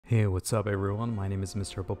Hey, what's up everyone? My name is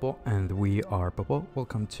Mr. Popo and we are Popo.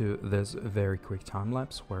 Welcome to this very quick time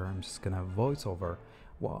lapse where I'm just gonna voice over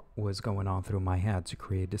what was going on through my head to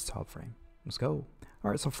create this tile frame. Let's go.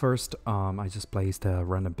 Alright, so first I just placed a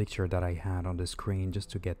random picture that I had on the screen just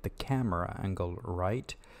to get the camera angle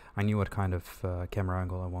right. I knew what kind of camera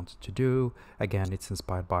angle I wanted to do. Again, it's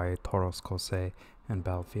inspired by Toros Kose and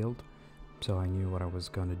Battlefield. So I knew what I was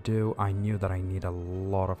going to do. I knew that I need a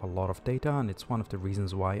lot of data, and it's one of the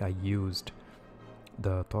reasons why I used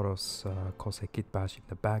the Toros Kose kit bash in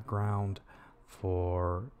the background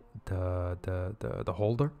for the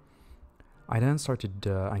holder. I then started.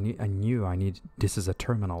 I knew I need. This is a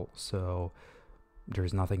terminal, so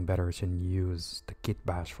there's nothing better than use the kit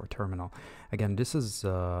bash for terminal. Again, this is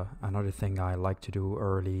another thing I like to do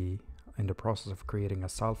early in the process of creating a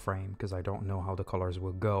style frame because I don't know how the colors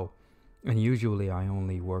will go. And usually I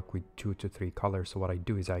only work with 2 to 3 colors. So what I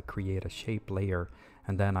do is I create a shape layer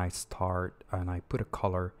and then I start and I put a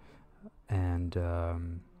color and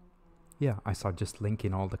yeah, I start just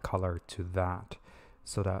linking all the color to that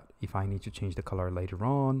so that if I need to change the color later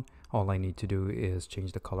on, all I need to do is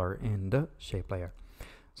change the color in the shape layer.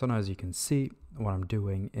 So now as you can see, what I'm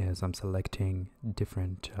doing is I'm selecting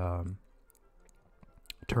different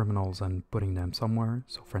terminals and putting them somewhere.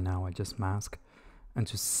 So for now I just mask. And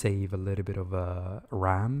to save a little bit of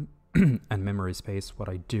RAM and memory space, what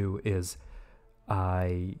I do is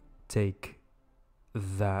I take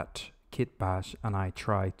that kit bash and I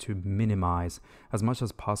try to minimize as much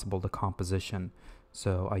as possible the composition.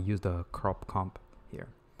 So I use the crop comp here.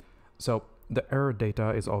 So the error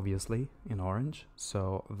data is obviously in orange.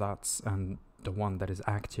 So and the one that is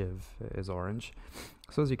active is orange.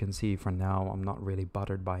 So as you can see, for now, I'm not really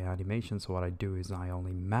bothered by animation. So what I do is I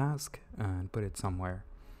only mask and put it somewhere.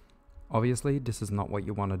 Obviously, this is not what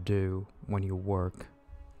you want to do when you work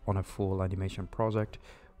on a full animation project.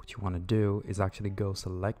 What you want to do is actually go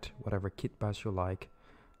select whatever kit bash you like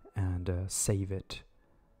and save it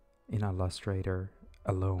in Illustrator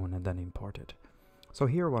alone and then import it. So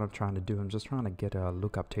here what I'm trying to do, I'm just trying to get a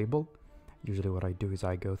lookup table. Usually what I do is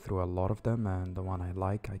I go through a lot of them and the one I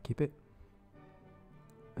like, I keep it.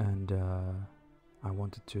 And I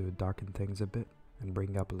wanted to darken things a bit and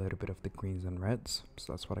bring up a little bit of the greens and reds.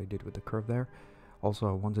 So that's what I did with the curve there. Also,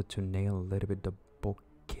 I wanted to nail a little bit the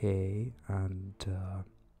bokeh and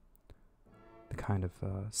the kind of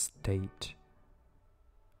state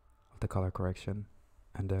of the color correction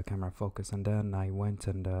and the camera focus. And then I went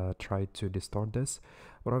and tried to distort this.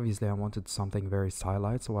 But obviously I wanted something very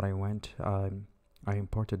stylized. So what I went, I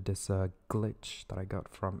imported this glitch that I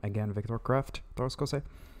got from, again, Vectorcraft, Toros Kose,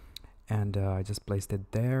 and I just placed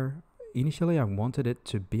it there. Initially, I wanted it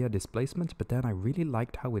to be a displacement, but then I really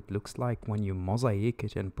liked how it looks like when you mosaic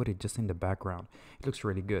it and put it just in the background. It looks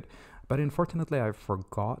really good. But unfortunately, I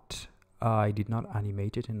forgot. I did not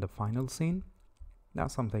animate it in the final scene.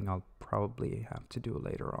 That's something I'll probably have to do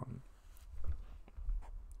later on.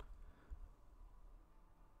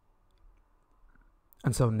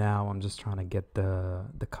 And so now I'm just trying to get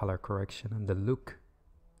the color correction and the look,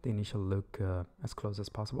 the initial look as close as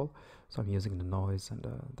possible. So I'm using the noise and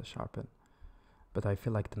the sharpen. But I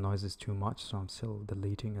feel like the noise is too much, so I'm still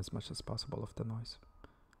deleting as much as possible of the noise.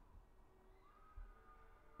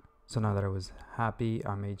 So now that I was happy,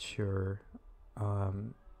 I made sure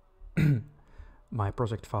my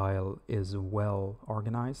project file is well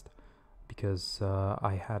organized because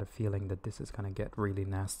I had a feeling that this is gonna get really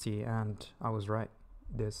nasty, and I was right.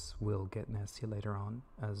 This will get nasty later on,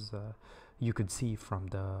 as you could see from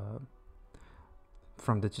the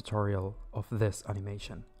tutorial of this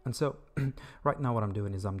animation. And so right now what I'm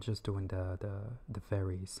doing is I'm just doing the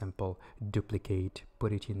very simple duplicate,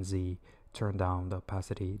 put it in Z, turn down the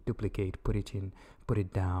opacity, duplicate, put it in, put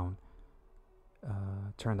it down,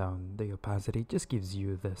 turn down the opacity. Just gives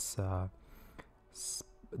you this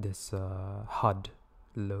HUD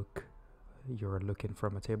look you're looking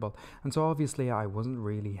from a table. And so obviously I wasn't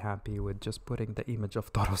really happy with just putting the image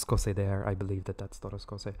of Toros Kose there. I believe that that's Toros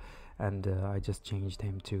Kose, and I just changed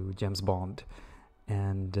him to James Bond,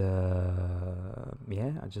 and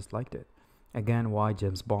yeah, I just liked it. Again, why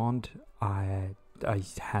James Bond? I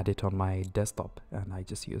had it on my desktop and I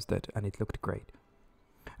just used it and it looked great.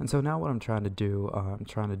 And so now what I'm trying to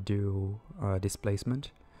do,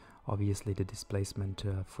 displacement. Obviously the displacement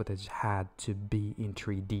footage had to be in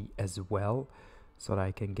 3D as well so that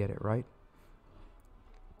I can get it right.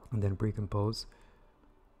 And then pre-compose.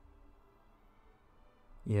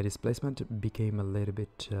 Yeah, displacement became a little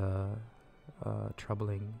bit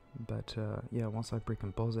troubling, but yeah, once I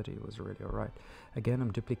pre-compose it, it was really alright. Again,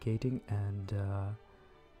 I'm duplicating and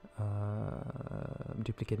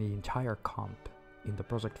duplicating the entire comp in the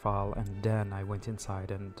project file, and then I went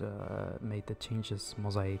inside and made the changes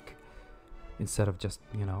mosaic instead of just,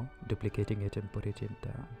 you know, duplicating it and put it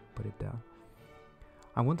down.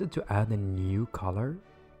 I wanted to add a new color,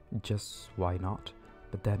 just why not,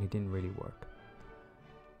 but then it didn't really work.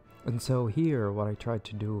 And so here what I tried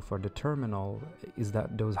to do for the terminal is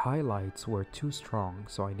that those highlights were too strong,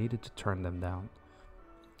 so I needed to turn them down.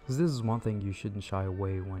 Because this is one thing you shouldn't shy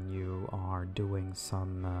away when you are doing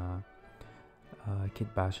some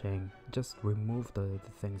kit bashing. Just remove the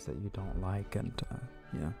things that you don't like and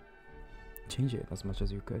yeah, change it as much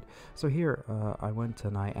as you could. So here I went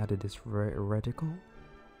and I added this reticle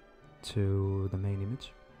to the main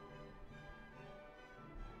image.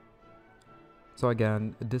 So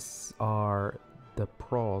again, these are the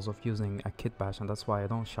pros of using a kit bash, and that's why I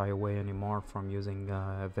don't shy away anymore from using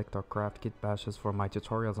Vectorcraft kit bashes for my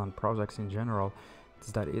tutorials and projects in general.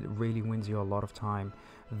 It's that it really wins you a lot of time.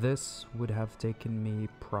 This would have taken me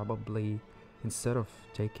probably, instead of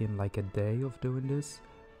taking like a day of doing this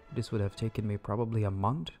would have taken me probably a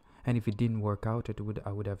month, and if it didn't work out,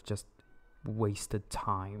 I would have just wasted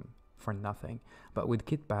time for nothing. But with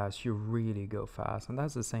kit bash you really go fast, and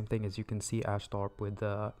that's the same thing as you can see Ashtorp with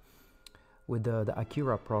the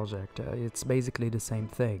Akira project. It's basically the same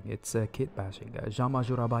thing. It's kit bashing. Jean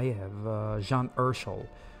Majurabayev, Jean Urschel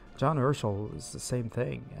is the same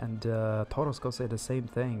thing, and Torosko said the same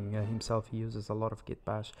thing himself. He uses a lot of kit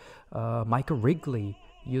bash. Micah Wrigley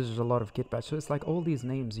uses a lot of kit bash. So it's like all these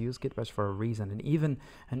names use kit bash for a reason, and even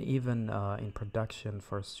in production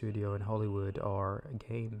for a studio in Hollywood or a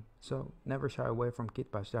game. So never shy away from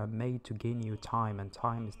kit bash. They are made to gain you time, and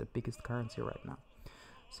time is the biggest currency right now.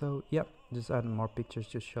 So yep, just adding more pictures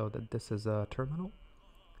to show that this is a terminal.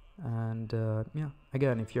 And yeah,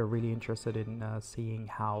 again, if you're really interested in seeing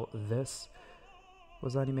how this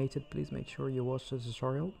was animated, please make sure you watch the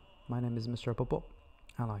tutorial. My name is Mr. Popo,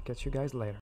 and I'll catch you guys later.